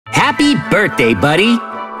Happy birthday, buddy!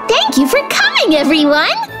 Thank you for coming, everyone!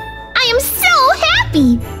 I am so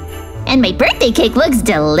happy! And my birthday cake looks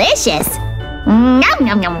delicious! Nom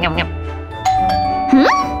nom nom nom nom!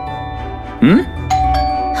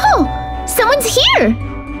 Oh, someone's here!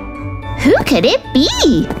 Who could it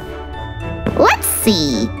be? Let's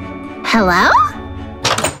see. Hello?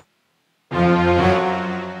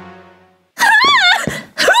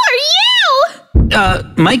 Who are you?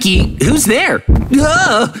 Mikey, who's there?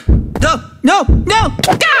 No!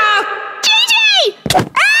 Ah! JJ!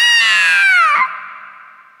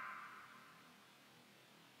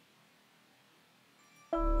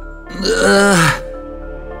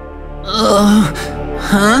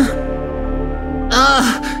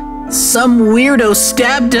 Some weirdo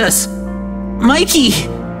stabbed us! Mikey!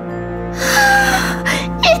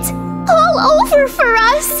 It's all over for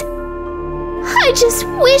us! I just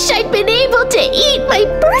wish I'd been able to eat my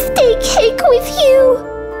birthday cake with you!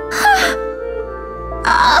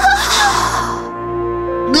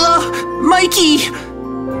 Mikey!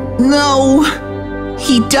 No!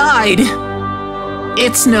 He died!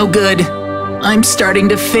 It's no good. I'm starting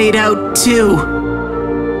to fade out too.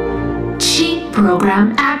 Cheat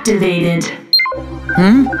program activated.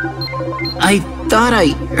 I thought I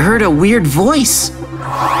heard a weird voice.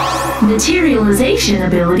 Materialization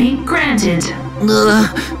ability granted.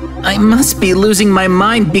 I must be losing my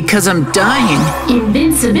mind because I'm dying.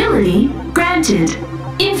 Invincibility granted.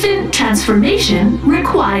 Infant transformation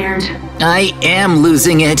required. I am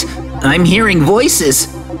losing it. I'm hearing voices.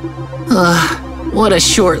 What a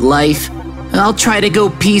short life. I'll try to go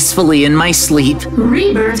peacefully in my sleep.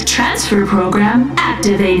 Rebirth transfer program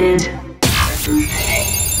activated.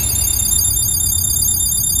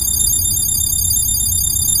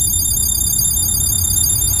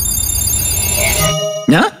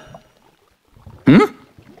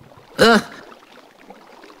 Huh?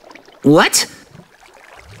 What?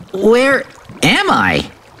 Where am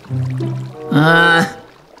I?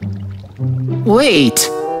 Wait.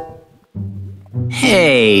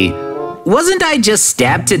 Hey, wasn't I just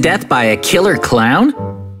stabbed to death by a killer clown?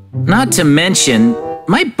 Not to mention,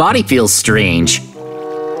 my body feels strange.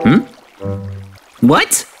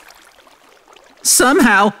 What?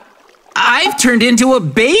 Somehow, I've turned into a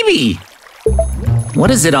baby! What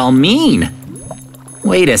does it all mean?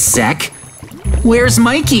 Wait a sec. Where's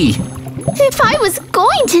Mikey? If I was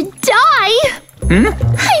going to die!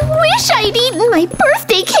 I wish I'd eaten my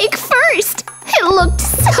birthday cake first! It looked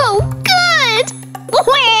so good!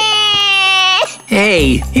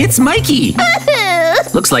 Hey, it's Mikey!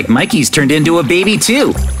 Looks like Mikey's turned into a baby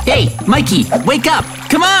too. Hey, Mikey, wake up!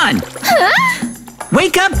 Come on! Huh?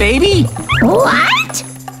 Wake up, baby! What?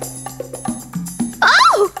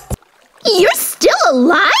 Oh! You're still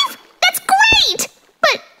alive? That's great!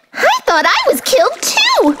 But I thought I was killed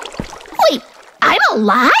too! Wait, I'm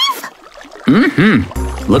alive?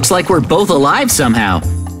 Looks like we're both alive somehow.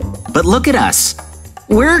 But look at us.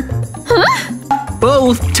 We're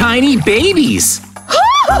both tiny babies.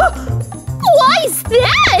 Why is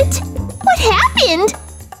that? What happened?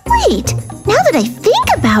 Wait, now that I think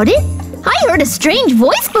about it, I heard a strange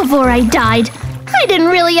voice before I died. I didn't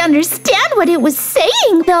really understand what it was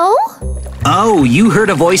saying, though. Oh, you heard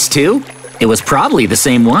a voice too? It was probably the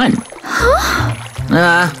same one.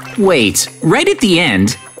 Wait, right at the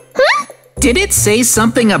end. Did it say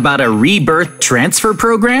something about a rebirth transfer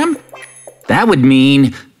program? That would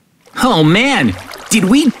mean... Oh man, did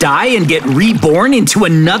we die and get reborn into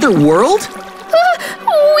another world?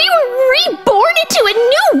 We were reborn into a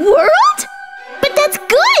new world? But that's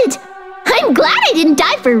good! I'm glad I didn't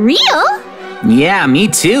die for real! Yeah, me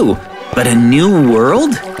too. But a new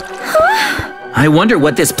world? I wonder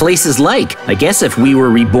what this place is like. I guess if we were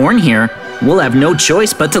reborn here, we'll have no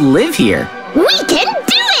choice but to live here. We can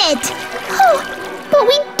do it! Oh, but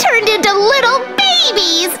we turned into little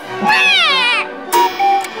babies!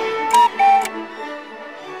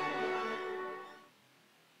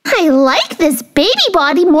 I like this baby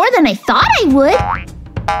body more than I thought I would.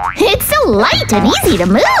 It's so light and easy to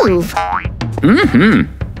move.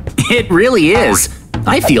 It really is.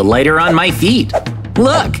 I feel lighter on my feet.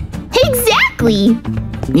 Look. Exactly.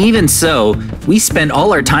 Even so, we spent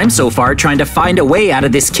all our time so far trying to find a way out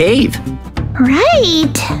of this cave.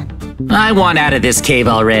 Right. I want out of this cave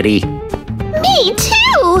already. Me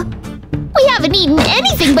too. We haven't eaten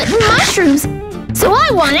anything but mushrooms, so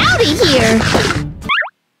I want out of here.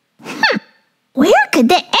 Where could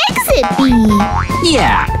the exit be?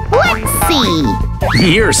 Yeah. Let's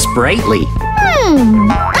see. You're sprightly.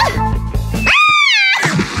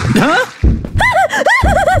 Huh?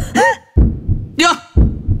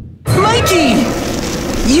 Mikey!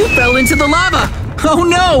 You fell into the lava! Oh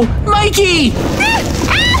no! Mikey!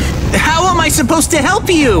 How am I supposed to help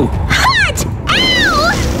you? Hot!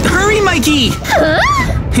 Ow! Hurry, Mikey! Huh?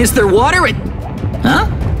 Is there water in... Huh?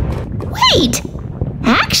 Wait!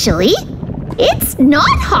 Actually, it's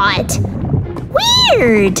not hot.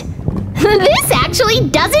 Weird! This actually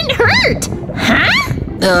doesn't hurt!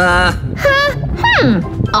 Huh?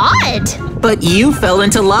 Odd. But you fell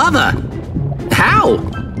into lava. How?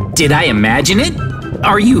 Did I imagine it?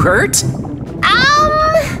 Are you hurt?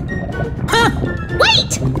 Huh?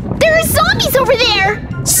 Wait! There are zombies over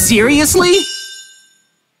there! Seriously?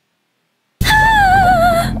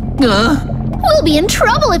 We'll be in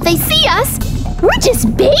trouble if they see us. We're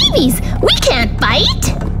just babies. We can't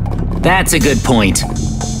fight. That's a good point.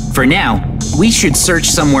 For now, we should search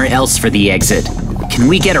somewhere else for the exit. Can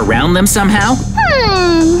we get around them somehow?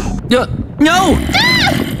 No!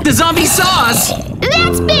 The zombie saw us!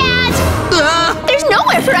 That's bad! There's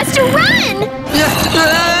nowhere for us to run!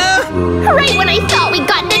 Right when I thought we'd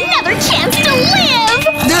gotten another chance to live!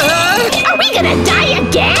 Are we gonna die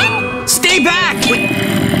again? Stay back!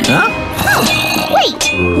 Huh? Oh,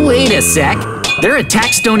 wait! Wait a sec. Their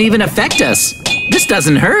attacks don't even affect us. This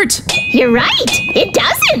doesn't hurt. You're right, it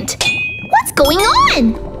doesn't! What's going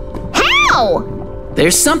on? How?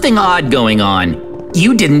 There's something odd going on.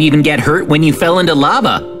 You didn't even get hurt when you fell into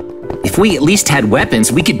lava. If we at least had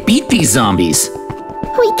weapons, we could beat these zombies.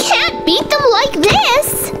 We can't beat them like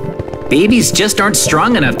this! Babies just aren't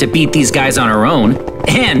strong enough to beat these guys on our own.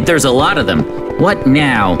 And there's a lot of them. What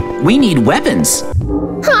now? We need weapons.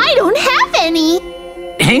 I don't have any.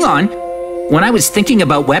 Hang on. When I was thinking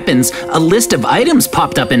about weapons, a list of items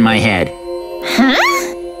popped up in my head. Huh?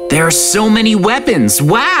 There are so many weapons.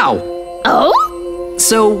 Wow! Oh?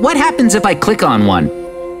 So what happens if I click on one?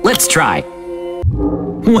 Let's try.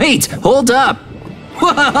 Wait, hold up.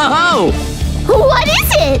 Whoa! What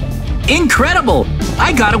is it? Incredible!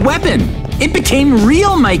 I got a weapon. It became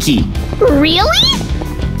real, Mikey. Really?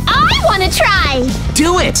 I want to try.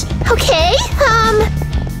 Do it. Okay,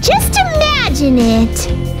 just imagine it.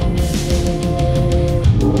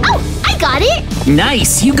 Oh, I got it.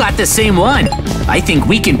 Nice, you got the same one. I think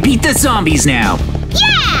we can beat the zombies now.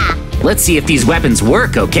 Yeah! Let's see if these weapons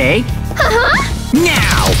work, okay? Uh-huh.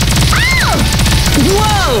 Now! Oh!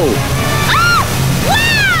 Whoa! Oh!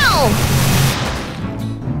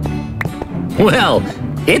 Wow! Well,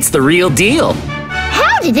 it's the real deal.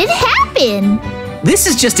 How did it happen? This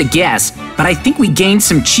is just a guess, but I think we gained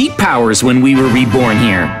some cheat powers when we were reborn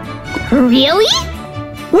here. Really?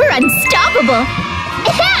 We're unstoppable.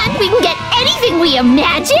 And we can get anything we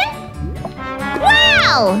imagine?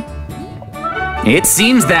 Wow! It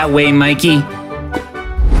seems that way, Mikey.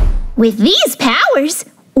 With these powers,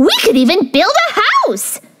 we could even build a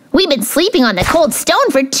house. We've been sleeping on the cold stone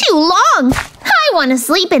for too long. I want to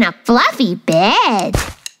sleep in a fluffy bed.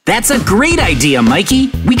 That's a great idea, Mikey.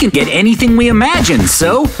 We can get anything we imagine,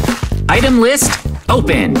 so... Item list,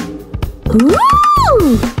 open.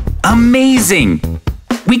 Ooh! Amazing!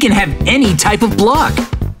 We can have any type of block.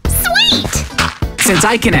 Sweet! Since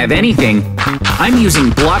I can have anything, I'm using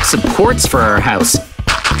blocks of quartz for our house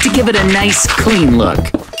to give it a nice, clean look.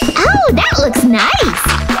 Oh, that looks nice.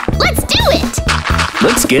 Let's do it.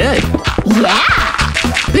 Looks good.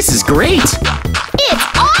 Yeah. This is great. It's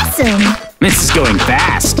awesome. This is going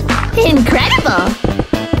fast. Incredible.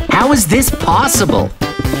 How is this possible?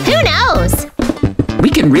 Who knows? We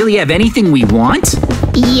can really have anything we want?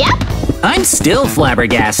 Yep. I'm still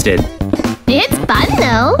flabbergasted. It's fun,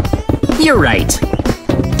 though. You're right.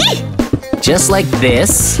 Just like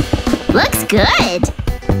this. Looks good.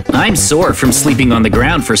 I'm sore from sleeping on the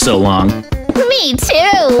ground for so long. Me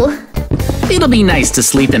too. It'll be nice to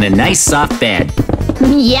sleep in a nice soft bed.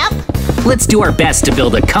 Yep. Let's do our best to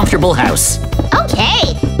build a comfortable house.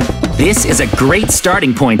 Okay. This is a great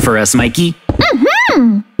starting point for us, Mikey.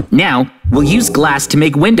 Mm-hmm. Now, we'll use glass to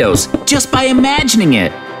make windows just by imagining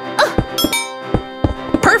it.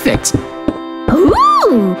 Perfect.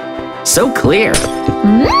 Ooh. So clear.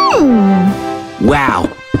 Mmm. Wow.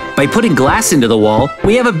 By putting glass into the wall,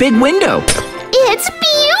 we have a big window. It's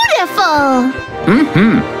beautiful.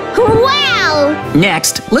 Mm-hmm. Wow.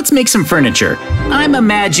 Next, let's make some furniture. I'm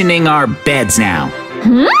imagining our beds now.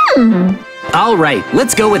 All right,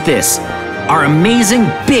 let's go with this. Our amazing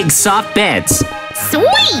big soft beds.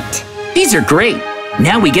 Sweet. These are great.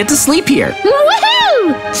 Now we get to sleep here.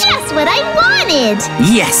 Woohoo! Just what I wanted.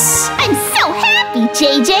 Yes. I'm so happy,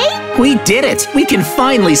 JJ. We did it. We can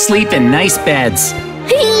finally sleep in nice beds.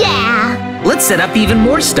 Yeah. Let's set up even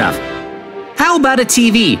more stuff. How about a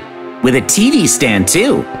TV? With a TV stand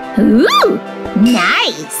too. Ooh,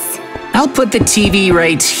 nice. I'll put the TV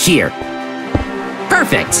right here.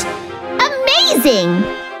 Perfect. Amazing!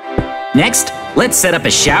 Next, let's set up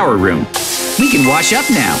a shower room. We can wash up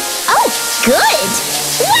now. Oh, good!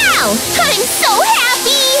 Wow! I'm so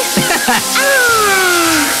happy!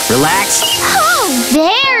 Relax. Oh,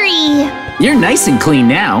 very! You're nice and clean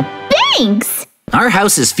now. Thanks! Our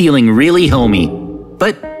house is feeling really homey.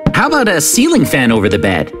 But how about a ceiling fan over the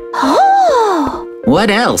bed? Oh! What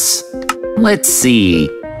else? Let's see.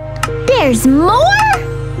 There's more?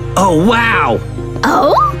 Oh, wow!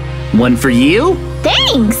 Oh? One for you?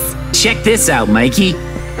 Thanks! Check this out, Mikey.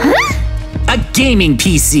 Huh? A gaming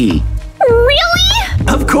PC. Really?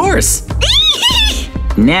 Of course.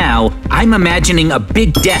 Now, I'm imagining a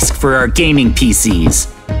big desk for our gaming PCs.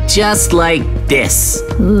 Just like this.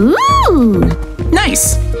 Ooh!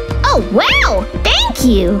 Nice. Oh, wow! Thank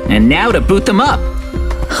you! And now to boot them up.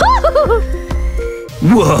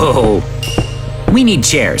 Whoa! We need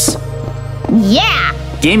chairs. Yeah!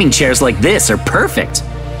 Gaming chairs like this are perfect.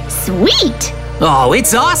 Sweet! Oh,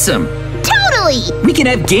 it's awesome! Totally! We can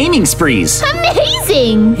have gaming sprees.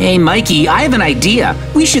 Amazing! Hey, Mikey, I have an idea.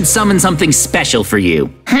 We should summon something special for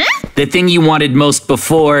you. Huh? The thing you wanted most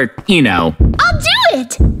before, you know. I'll do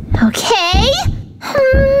it! Okay.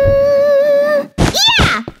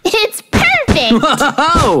 Yeah! It's perfect!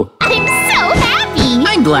 Whoa! I'm so happy!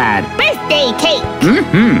 I'm glad. Birthday cake!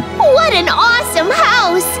 Mm-hmm. What an awesome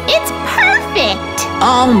house! It's perfect!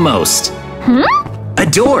 Almost. A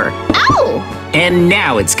door. Oh! And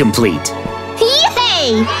now it's complete.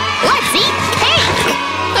 Yay! Let's eat cake!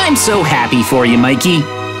 I'm so happy for you, Mikey.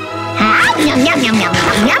 Ah, yum, yum, yum, yum,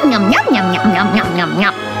 yum, yum, yum, yum, yum, yum, yum, yum,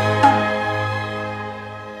 yum.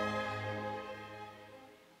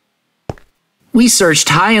 We searched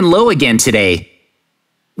high and low again today.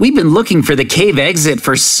 We've been looking for the cave exit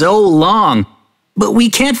for so long, but we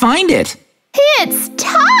can't find it. It's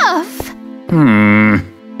tough. Meh.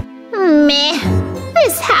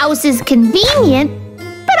 This house is convenient,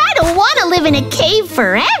 but I don't want to live in a cave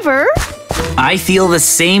forever. I feel the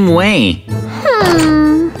same way.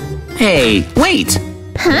 Hey, wait.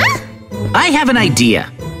 Huh? I have an idea.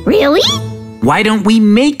 Really? Why don't we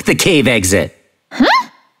make the cave exit? Huh?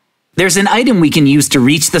 There's an item we can use to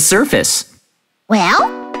reach the surface. Well,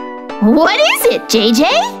 what is it, JJ?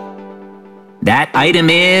 That item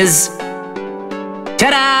is...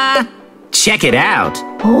 Ta-da! Check it out.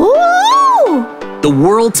 Ooh! The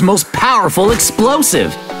world's most powerful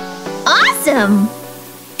explosive. Awesome!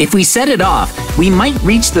 If we set it off, we might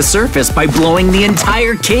reach the surface by blowing the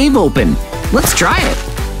entire cave open. Let's try it.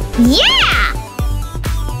 Yeah!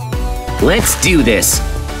 Let's do this.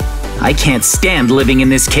 I can't stand living in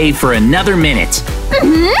this cave for another minute.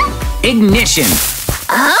 Ignition.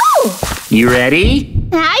 Oh! You ready?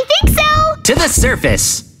 I think so! To the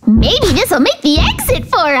surface. Maybe this'll make the exit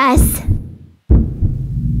for us.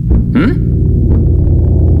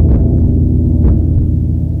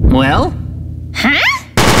 Well? Huh?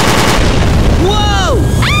 Whoa!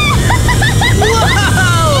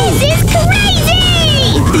 Whoa! This is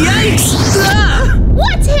crazy! Yikes! Ah!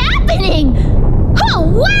 What's happening? Oh,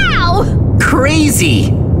 wow!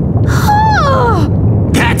 Crazy! Oh!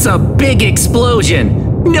 That's a big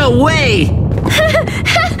explosion! No way!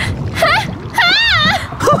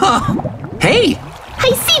 Hey!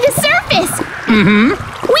 I see the surface! We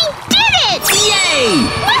did it! Yay!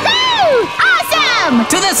 Woohoo! Awesome!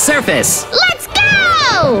 To the surface! Let's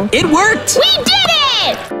go! It worked! We did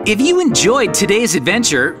it! If you enjoyed today's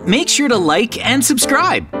adventure, make sure to like and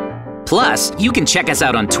subscribe. Plus, you can check us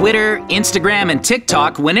out on Twitter, Instagram, and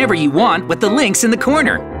TikTok whenever you want with the links in the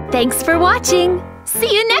corner. Thanks for watching.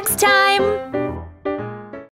 See you next time.